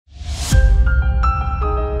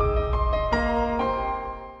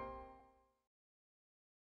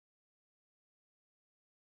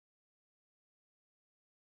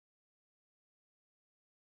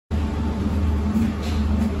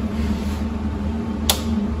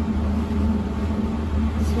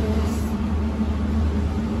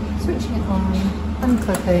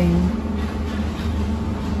clipping,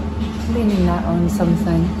 leaning that on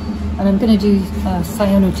something, and I'm going to do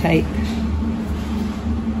cyanotype.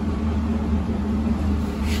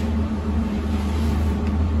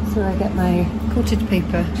 So I get my coated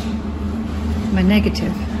paper, my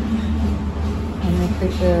negative, and I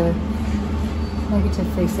put the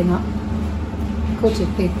negative facing up,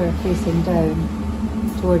 coated paper facing down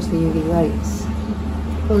towards the UV lights.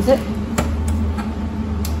 Close it.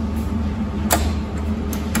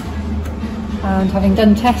 And having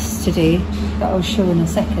done tests today that I'll show in a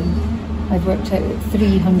second, I've worked out that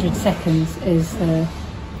 300 seconds is the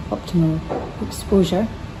optimal exposure.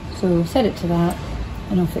 So set it to that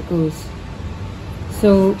and off it goes.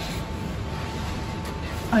 So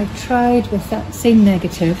I tried with that same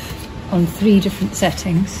negative on 3 different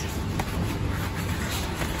settings.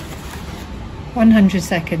 100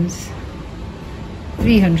 seconds,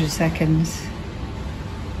 300 seconds,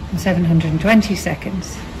 and 720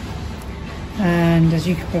 seconds. And as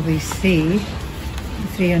you can probably see,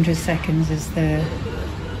 300 seconds is the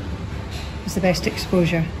best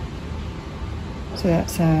exposure. So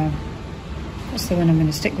that's the one I'm going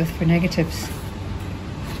to stick with for negatives.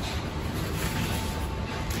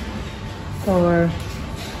 For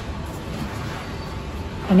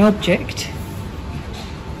an object,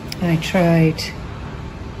 I tried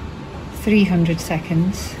 300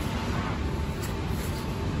 seconds.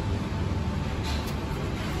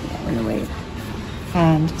 That went away.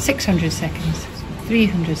 And 600 seconds.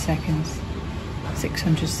 300 seconds.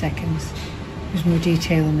 600 seconds. There's more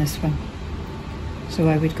detail in this one. So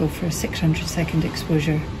I would go for a 600 second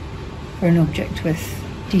exposure for an object with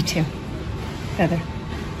detail. Feather.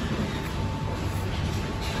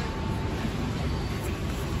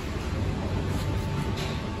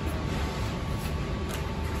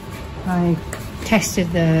 I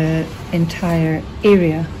tested the entire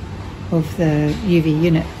area of the UV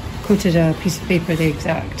unit, coated a piece of paper the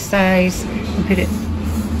exact size and put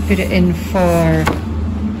it in for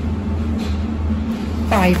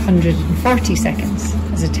 540 seconds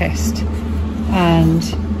as a test, and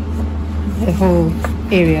the whole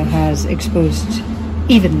area has exposed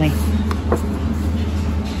evenly.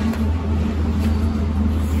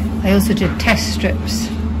 I also did test strips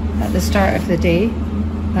at the start of the day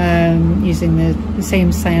using the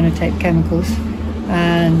same cyanotype chemicals,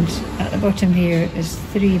 and at the bottom here is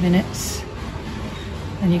 3 minutes,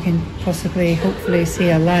 and you can hopefully see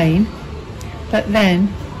a line, but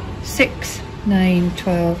then 6, 9,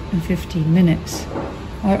 12 and 15 minutes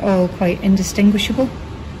are all quite indistinguishable,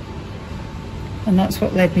 and that's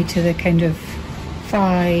what led me to the kind of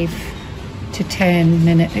 5 to 10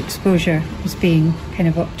 minute exposure as being kind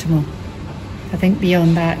of optimal. I think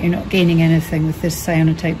beyond that you're not gaining anything with this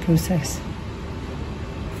cyanotype process.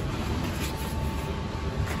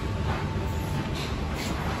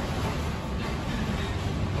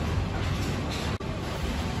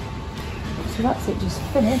 So that's it, just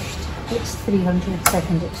finished. It's 300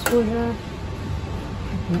 second exposure.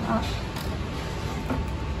 Open it up.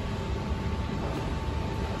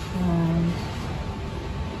 And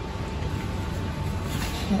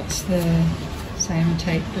that's the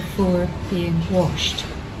cyanotype before being washed.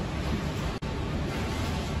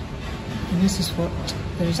 And this is what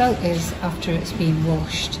the result is after it's been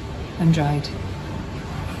washed and dried.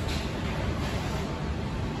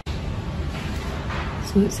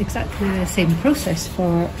 So it's exactly the same process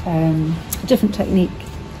for a different technique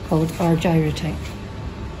called Argyrotype.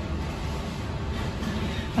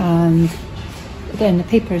 And again, the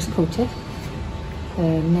paper is coated,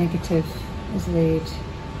 the negative is laid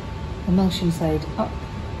emulsion side up,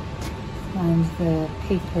 and the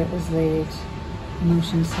paper is laid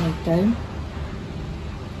emulsion side down.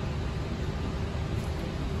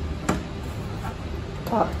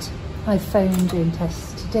 But I found doing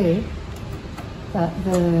tests today that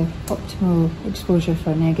the optimal exposure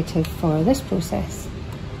for negative for this process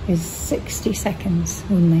is 60 seconds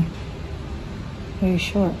only. Very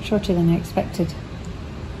short, shorter than I expected.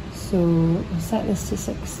 So I'll set this to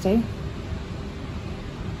 60. It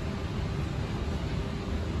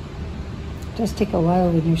does take a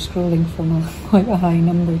while when you're scrolling from quite a high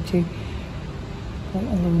number to quite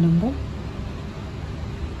a low number.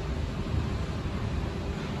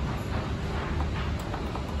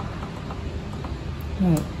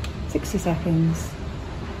 Right, 60 seconds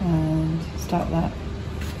and start that.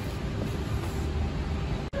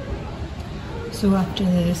 So after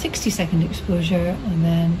the 60-second exposure and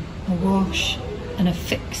then a wash and a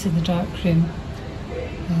fix in the dark room,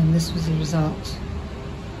 and this was the result.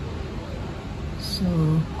 So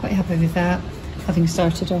quite happy with that, having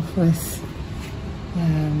started off with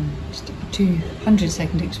just a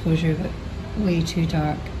 200-second exposure, but way too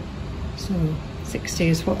dark. So 60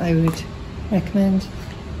 is what I would recommend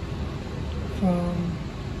from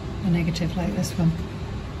a negative like this one.